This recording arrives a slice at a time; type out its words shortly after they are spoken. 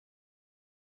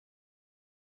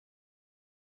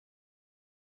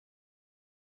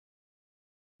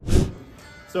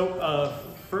So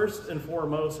first and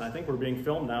foremost, I think we're being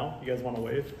filmed now. You guys want to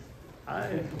wave?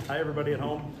 Hi everybody at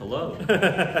home. Hello.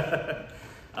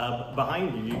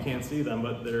 Behind you, you can't see them,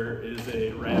 but there is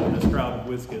a ravenous crowd of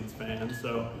Wizkids fans.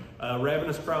 So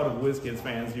ravenous crowd of Wizkids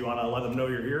fans, do you want to let them know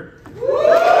you're here?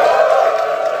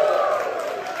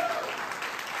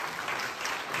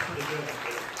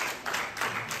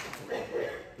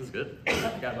 This is good.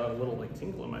 I got a little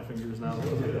tinkle in my fingers now.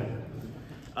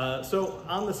 So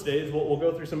on the stage, we'll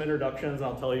go through some introductions.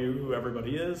 I'll tell you who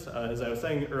everybody is. As I was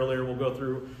saying earlier, we'll go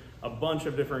through a bunch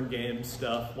of different game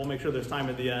stuff. We'll make sure there's time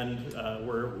at the end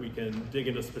where we can dig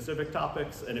into specific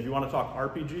topics. And if you want to talk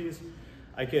RPGs,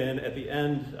 I can, at the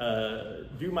end,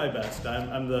 do my best.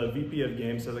 I'm the VP of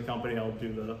games for the company. I'll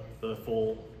do the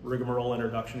full rigmarole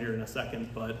introduction here in a second,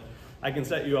 but I can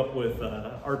set you up with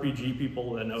RPG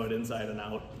people that know it inside and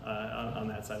out on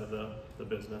that side of the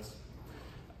business.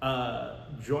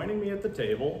 Joining me at the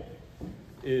table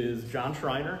is John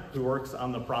Schreiner, who works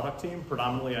on the product team,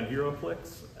 predominantly on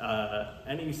Heroclix.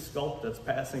 Any sculpt that's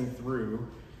passing through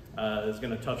is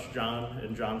going to touch John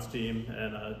and John's team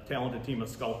and a talented team of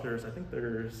sculptors. I think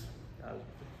there's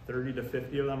 30 to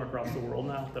 50 of them across the world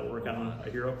now that work on a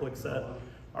Heroclix set,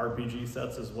 RPG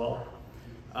sets as well.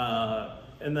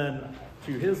 And then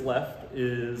to his left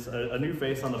is a new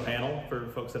face on the panel for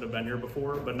folks that have been here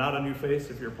before, but not a new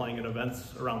face if you're playing at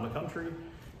events around the country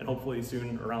and hopefully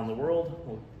soon around the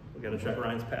world. We got to check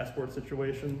Ryan's passport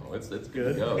situation. Oh, it's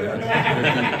good to go.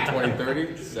 Yeah.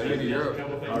 2030, send me to Europe.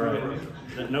 All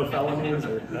right. No felonies?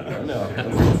 Or, no,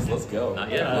 let's go.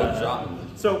 Not yet.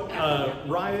 So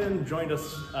Ryan joined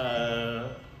us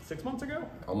 6 months ago?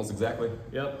 Almost exactly.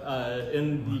 Yep,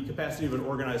 in the capacity of an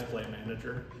organized play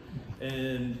manager.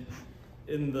 And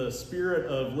in the spirit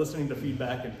of listening to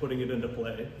feedback and putting it into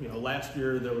play, last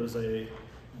year there was a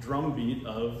drumbeat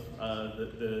of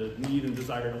the need and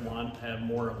desire to want to have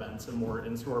more events and more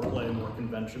in-store play, more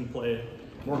convention play,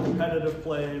 more competitive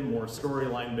play, more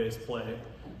storyline-based play.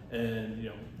 And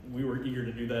we were eager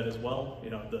to do that as well.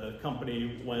 The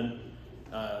company went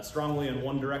strongly in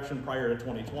one direction prior to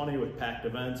 2020 with packed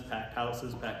events, packed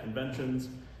houses, packed conventions.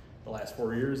 The last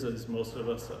 4 years, as most of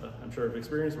us, I'm sure, have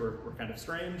experienced, were kind of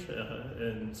strange,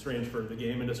 and strange for the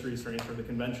game industry, strange for the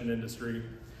convention industry.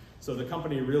 So the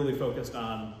company really focused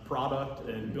on product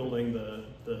and building the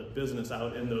business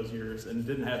out in those years and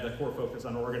didn't have that core focus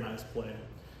on organized play.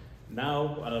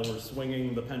 Now we're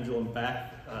swinging the pendulum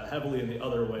back heavily in the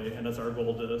other way, and it's our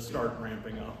goal to start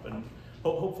ramping up. And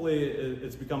hopefully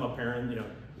it's become apparent,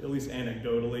 at least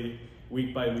anecdotally,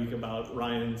 week by week about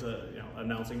Ryan's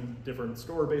announcing different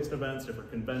store-based events, different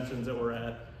conventions that we're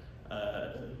at,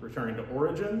 returning to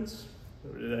Origins.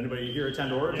 Did anybody here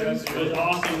attend Origins? Yes, it was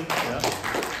awesome. Yeah.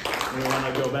 We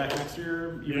want to go back next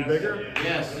year even bigger?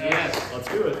 Yes. Let's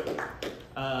do it.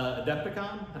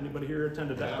 Adepticon? Anybody here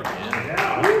attend Adepticon?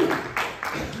 Yeah.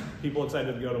 People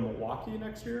excited to go to Milwaukee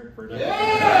next year for Adepticon?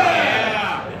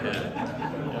 Yeah.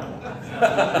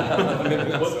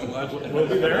 We'll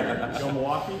be there. Go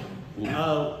Milwaukee.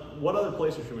 What other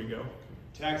places should we go?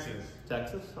 Texas.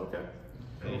 Texas? Okay.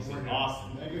 It's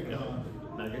awesome.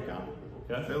 MegaCon.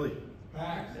 Okay. Philly.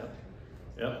 PAX?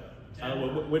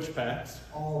 Yep. Which PAX?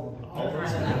 All All of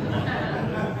them.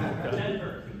 Okay.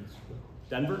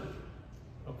 Denver?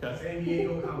 Okay. San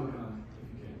Diego Comic-Con.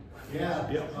 Yeah.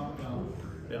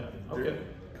 Yeah. Okay.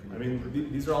 I mean,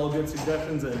 these are all good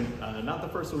suggestions, and not the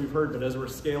first that we've heard, but as we're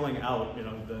scaling out,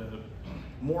 the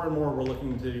more and more we're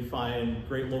looking to find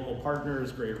great local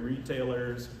partners, great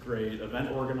retailers, great event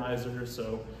organizers.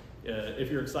 So if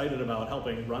you're excited about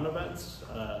helping run events,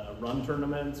 run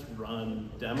tournaments, run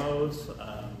demos,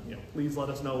 please let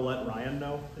us know, let Ryan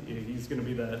know. He's going to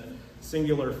be that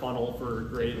singular funnel for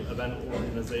great event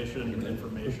organization and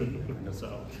information.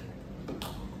 So,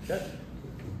 okay.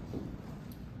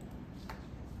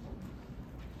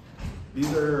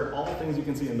 These are all things you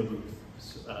can see in the booth.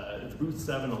 It's booth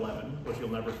 711, which you'll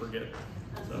never forget.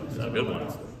 So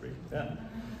 711. Yeah.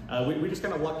 We just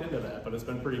kind of lucked into that, but it's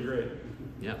been pretty great.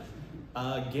 Yeah.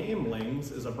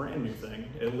 Gamelings is a brand new thing.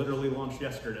 It literally launched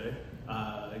yesterday.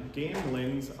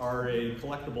 Gamelings are a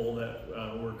collectible that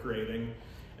we're creating.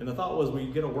 And the thought was we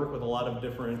get to work with a lot of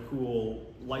different cool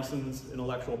licensed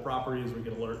intellectual properties. We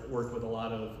get to work with a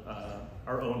lot of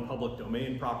our own public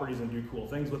domain properties and do cool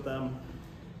things with them.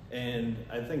 And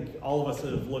I think all of us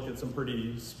have looked at some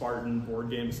pretty Spartan board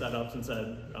game setups and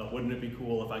said, wouldn't it be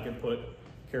cool if I could put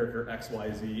character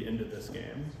XYZ into this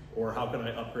game? Or how could I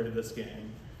upgrade this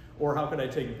game? Or how could I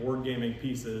take board gaming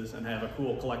pieces and have a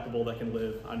cool collectible that can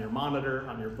live on your monitor,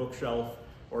 on your bookshelf,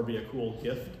 or be a cool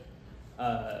gift?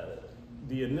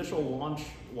 The initial launch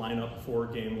lineup for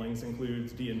Gamelings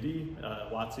includes D&D.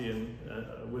 WotC and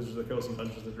Wizards of the Coast and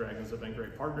Dungeons & Dragons have been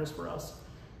great partners for us.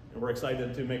 And we're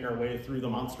excited to make our way through the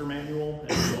monster manual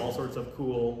and do all sorts of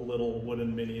cool little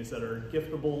wooden minis that are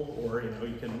giftable, or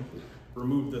you can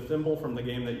remove the thimble from the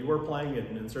game that you were playing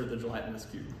and insert the gelatinous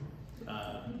cube.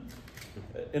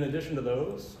 In addition to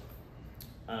those,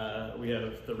 we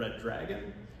have the Red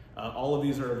Dragon. All of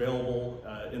these are available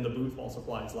in the booth while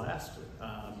supplies last.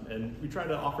 And we try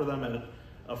to offer them at an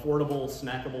affordable,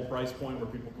 snackable price point where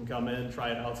people can come in, try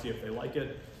it out, see if they like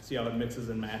it, see how it mixes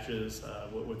and matches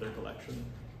with their collection.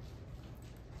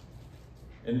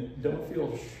 And don't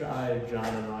feel shy, John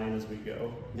and Ryan, as we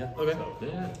go. Yeah. Okay. So,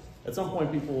 yeah. At some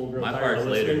point, people will grow tired of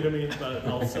listening to me, but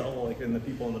I'll sell, and the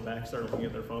people in the back start looking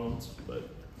at their phones. But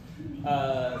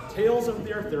Tales of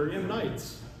the Arthurian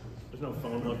Knights. There's no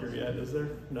phone hooker yet, is there?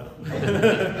 No.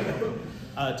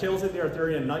 Tales of the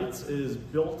Arthurian Knights is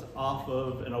built off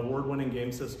of an award-winning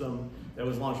game system that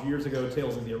was launched years ago,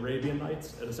 Tales of the Arabian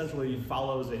Nights. It essentially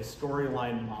follows a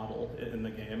storyline model in the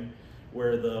game,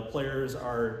 where the players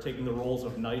are taking the roles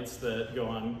of knights that go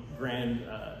on grand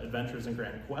adventures and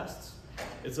grand quests.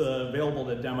 It's available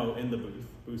to demo in the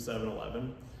booth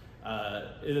 711.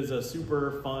 It is a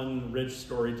super fun, rich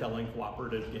storytelling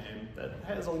cooperative game that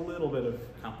has a little bit of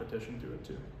competition to it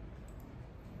too.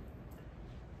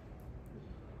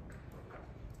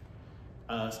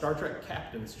 Star Trek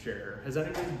Captain's Chair. Has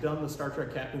anybody done the Star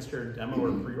Trek Captain's Chair demo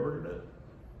or pre-ordered it?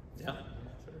 Yeah.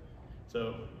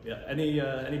 So yeah,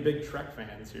 any big Trek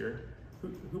fans here?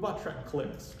 Who bought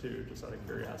Heroclix too, just out of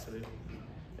curiosity?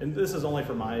 And this is only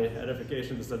for my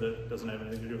edification. This doesn't have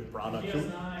anything to do with product.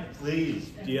 DS9,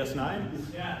 please.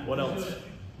 DS9? Yeah. What else?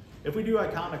 If we do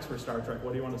iconics for Star Trek,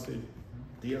 what do you want to see?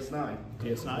 DS9.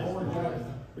 DS9?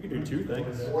 We can do two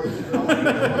things.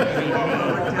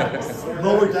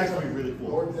 Lower decks would be really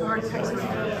cool.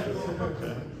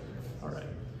 Okay. All right.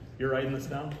 You're writing this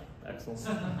down? Excellent.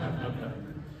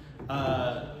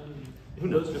 Okay. Who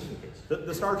knows?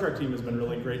 The Star Trek team has been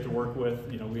really great to work with.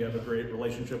 We have a great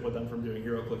relationship with them from doing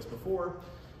Heroclix before,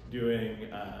 doing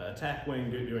Attack Wing,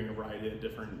 doing a variety of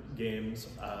different games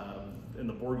in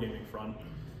the board gaming front.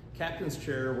 Captain's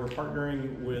Chair, we're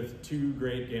partnering with two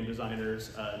great game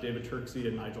designers, David Turksey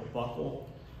and Nigel Buckle.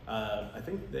 I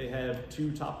think they have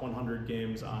 2 top 100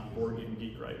 games on Board Game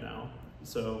Geek right now.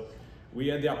 So we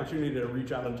had the opportunity to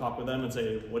reach out and talk with them and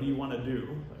say, what do you want to do?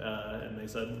 And they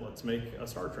said, let's make a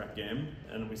Star Trek game.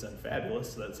 And we said,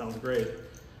 fabulous, that sounds great.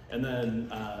 And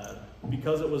then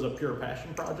because it was a pure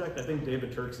passion project, I think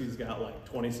David Turksey's got like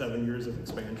 27 years of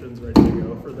expansions ready to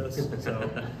go for this. So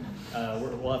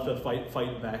we'll have to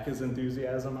fight back his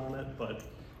enthusiasm on it. But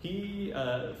he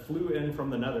flew in from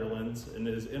the Netherlands and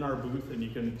is in our booth, and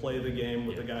you can play the game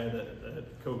with the guy that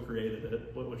co-created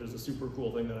it, which is a super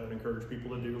cool thing that I would encourage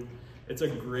people to do. It's a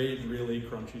great, really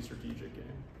crunchy strategic game.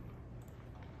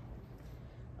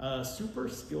 Super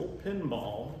Skill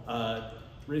Pinball.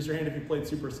 Raise your hand if you played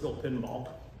Super Skill Pinball.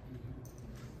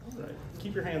 All right,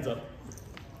 keep your hands up.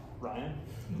 Ryan,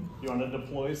 you want to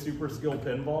deploy Super Skill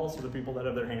Pinball to the people that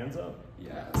have their hands up?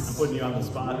 Yes. I'm putting you on the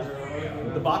spot.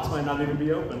 The box might not even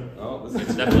be open. Oh, this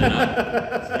It's is definitely not.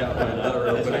 it's got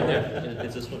another It's right opening. there.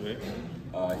 It's this one, right?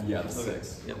 Yeah, the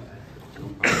 6. Yep.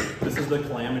 This is the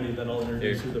calamity that I'll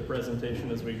introduce through the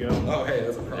presentation as we go. Oh, hey,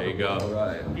 that's a problem. There you go. All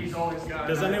right. He's always got.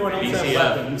 Does anyone else have BCF.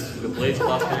 weapons? The Blaze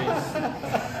Clusters.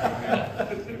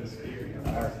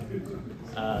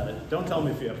 Don't tell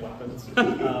me if you have weapons.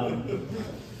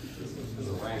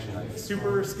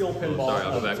 Super Skill Pinball. Sorry,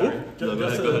 I'll go back. Sorry. Go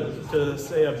Just ahead. to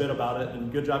say a bit about it,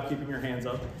 and good job keeping your hands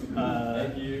up.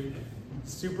 Thank you.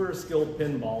 Super Skill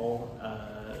Pinball.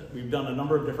 We've done a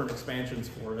number of different expansions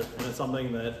for it, and it's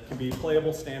something that can be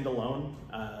playable standalone.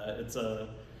 It's a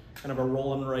kind of a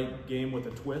roll and write game with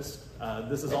a twist.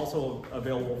 This is also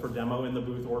available for demo in the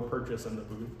booth or purchase in the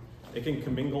booth. It can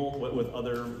commingle with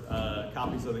other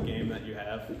copies of the game that you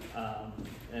have,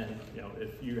 and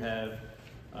if you have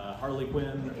Harley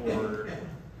Quinn or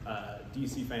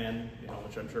DC fan,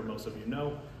 which I'm sure most of you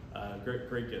know,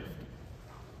 great gift.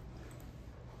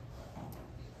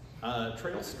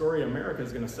 Trail Story America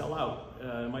is going to sell out.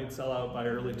 It might sell out by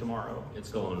early tomorrow. It's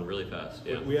going really fast.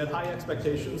 Yeah. We had high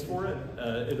expectations for it.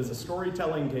 It is a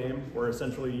storytelling game where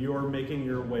essentially you're making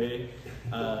your way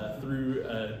through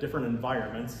different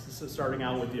environments, starting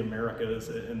out with the Americas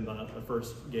in the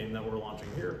first game that we're launching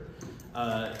here.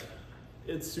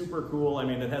 It's super cool. I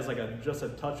mean, it has like just a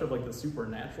touch of like the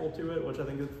supernatural to it, which I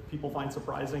think people find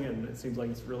surprising, and it seems like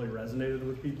it's really resonated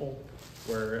with people,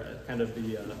 where kind of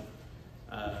the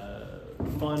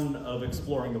fun of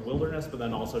exploring the wilderness, but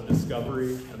then also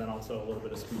discovery, and then also a little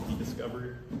bit of spooky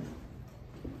discovery.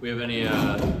 We have any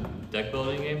deck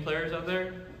building game players out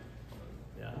there?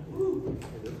 Yeah.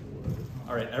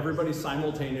 All right, everybody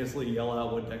simultaneously yell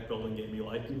out what deck building game you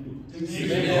like. I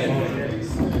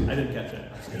didn't catch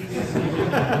it.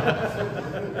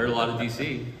 Heard a lot of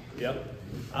DC. Yep.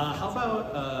 How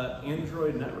about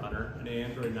Android Netrunner? Any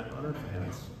Android Netrunner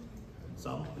fans?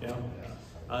 Some, yeah.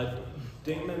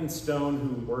 Damon Stone,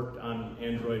 who worked on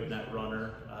Android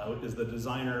Netrunner, is the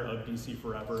designer of DC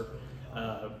Forever.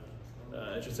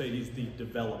 I should say he's the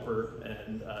developer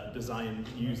and designed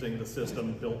using the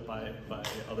system built by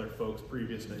other folks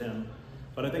previous to him,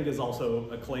 but I think is also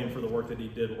acclaimed for the work that he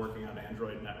did working on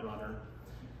Android Netrunner.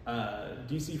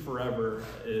 DC Forever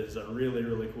is a really,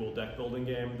 really cool deck building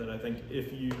game that I think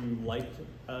if you like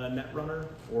Netrunner,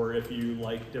 or if you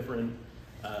like different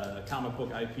comic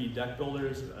book IP deck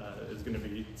builders, is going to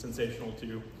be sensational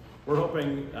too. We're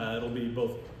hoping it'll be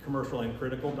both commercial and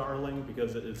critical darling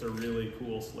because it's a really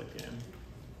cool, slick game.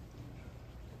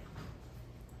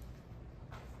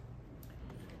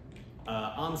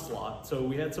 Onslaught. So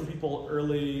we had some people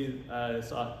early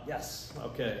saw, yes,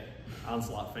 okay,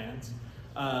 Onslaught fans.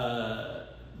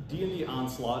 D&D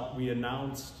Onslaught we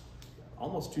announced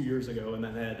almost 2 years ago, and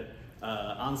then had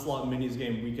Onslaught Minis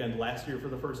Game Weekend last year for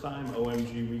the first time,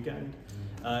 OMG Weekend.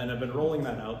 And I've been rolling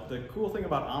that out. The cool thing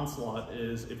about Onslaught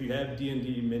is if you have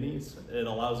D&D minis, it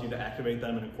allows you to activate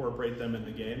them and incorporate them in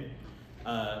the game.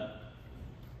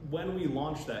 When we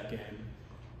launched that game,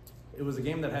 it was a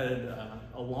game that had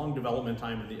a long development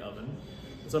time in the oven.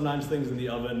 Sometimes things in the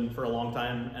oven for a long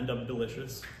time end up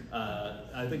delicious.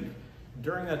 I think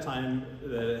during that time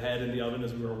that it had in the oven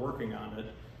as we were working on it,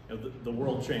 you know, the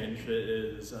world changed. It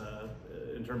is,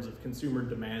 in terms of consumer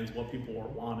demands, what people were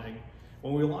wanting.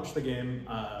 When we launched the game,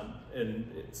 and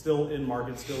it's still in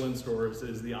market, still in stores,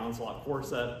 is the Onslaught 4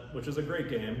 set, which is a great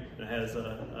game. It has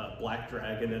a black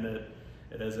dragon in it.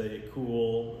 It has a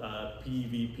cool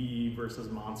PvP versus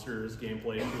monsters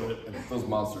gameplay to it. And those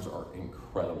monsters are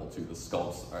incredible too. The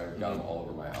sculpts, I've got them all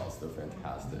over my house. They're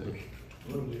fantastic.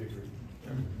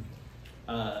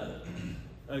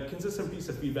 A consistent piece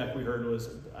of feedback we heard was,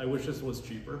 I wish this was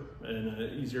cheaper and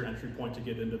an easier entry point to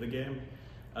get into the game.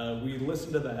 We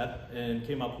listened to that and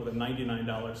came up with a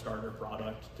 $99 starter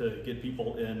product to get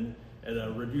people in at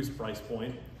a reduced price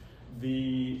point.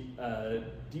 The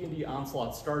D&D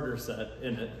Onslaught starter set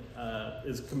in it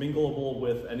is commingleable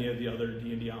with any of the other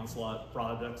D&D Onslaught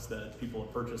products that people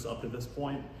have purchased up to this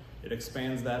point. It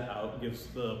expands that out, gives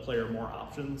the player more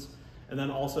options, and then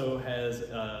also has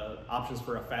options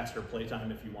for a faster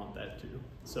playtime if you want that too.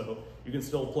 So you can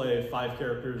still play 5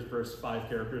 characters versus 5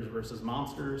 characters versus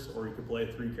monsters, or you could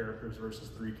play 3 characters versus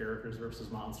 3 characters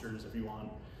versus monsters if you want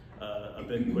a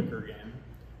bit quicker game,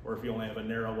 or if you only have a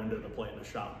narrow window to play in a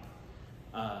shop.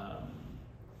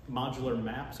 Modular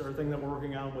maps are a thing that we're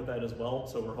working on with that as well,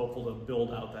 so we're hopeful to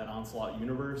build out that Onslaught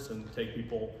universe and take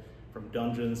people from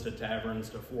dungeons to taverns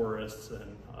to forests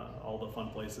and all the fun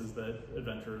places that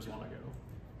adventurers want to go.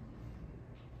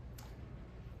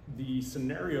 The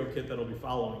scenario kit that'll be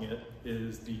following it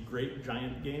is the Great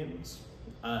Giant Games.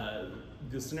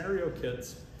 The scenario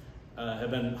kits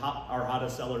have been our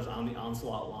hottest sellers on the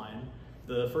Onslaught line.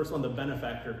 The first one, the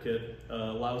Benefactor kit,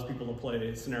 allows people to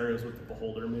play scenarios with the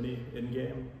Beholder mini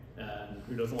in-game. And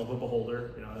who doesn't love a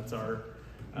Beholder? You know, that's our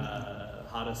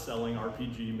hottest selling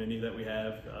RPG mini that we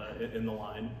have in the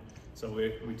line. So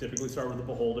we typically start with the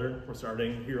Beholder. We're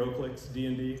starting Heroclix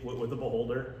D&D with the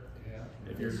Beholder. Yeah.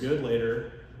 If you're good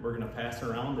later, we're gonna pass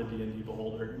around the D&D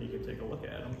Beholder and you can take a look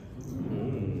at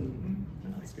them.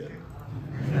 That's good.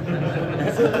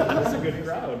 That's a good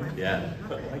crowd. Yeah.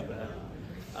 I like that.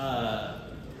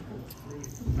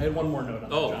 I had one more note on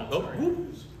that,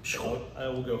 John. Sorry. I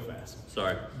will go fast.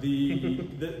 Sorry.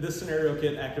 This scenario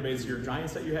kit activates your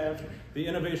giants that you have. The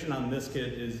innovation on this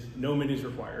kit is no minis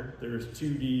required. There's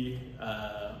 2D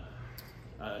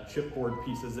chipboard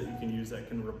pieces that you can use that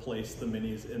can replace the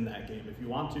minis in that game if you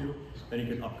want to. Then you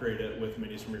can upgrade it with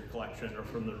minis from your collection or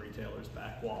from the retailer's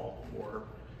back wall or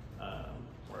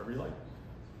wherever you like.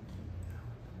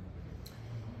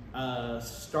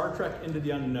 Star Trek Into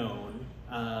the Unknown.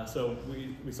 So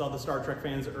we saw the Star Trek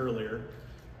fans earlier.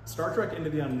 Star Trek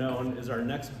Into the Unknown is our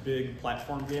next big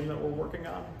platform game that we're working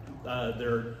on.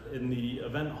 They're in the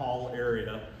event hall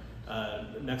area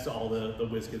next to all the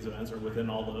Wizkids events, or within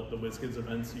all the Wizkids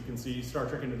events. You can see Star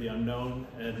Trek Into the Unknown.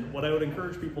 And what I would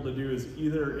encourage people to do is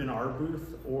either in our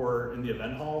booth or in the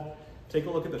event hall, take a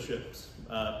look at the ships.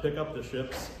 Pick up the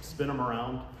ships, spin them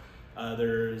around.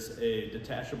 There's a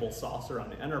detachable saucer on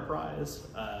the Enterprise.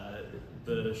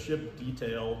 The ship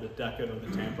detail, the deco,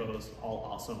 the tampos, all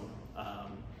awesome.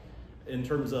 In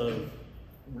terms of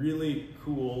really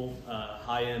cool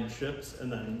high-end chips,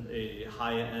 and then a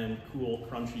high-end cool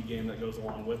crunchy game that goes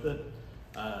along with it.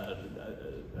 I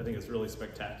think it's really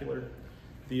spectacular.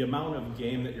 The amount of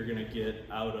game that you're going to get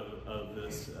out of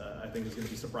this, I think, is going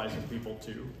to be surprising people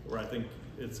too. Where I think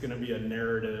it's going to be a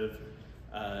narrative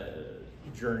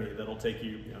journey that'll take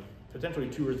you, potentially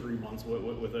 2 or 3 months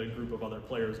with a group of other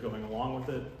players going along with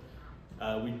it.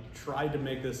 We tried to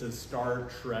make this as Star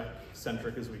Trek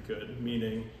centric as we could,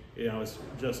 meaning it's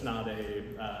just not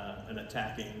an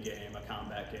attacking game, a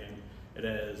combat game. It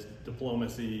has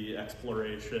diplomacy,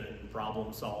 exploration,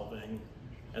 problem solving,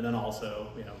 and then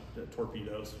also the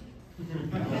torpedoes.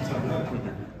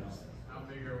 How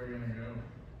big are we gonna go?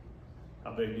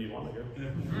 How big do you want to go?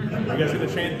 Are you guys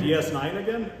gonna chant DS9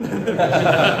 again?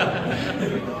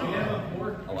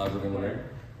 Elaborate in the ring.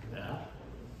 Yeah.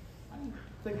 I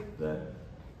think that,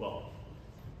 well,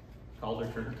 Calder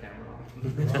turned the camera on.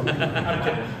 I'm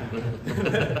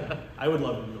kidding. I would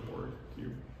love to do the board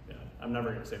cube. Yeah, I'm never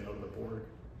going to say no to the board,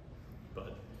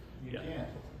 but You yeah. can't.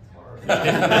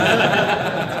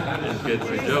 It's good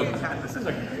for a joke. This is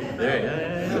a There,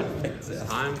 yeah. It's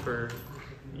time for.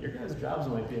 Your guys' jobs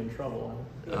might be in trouble.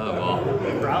 Well,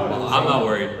 The crowd is, I'm not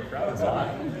worried. The crowd is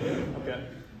hot. Okay.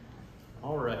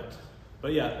 All right.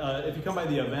 But yeah, if you come by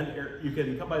the event, you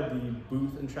can come by the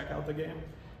booth and check out the game,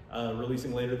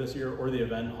 releasing later this year, or the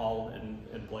event hall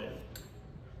and play it.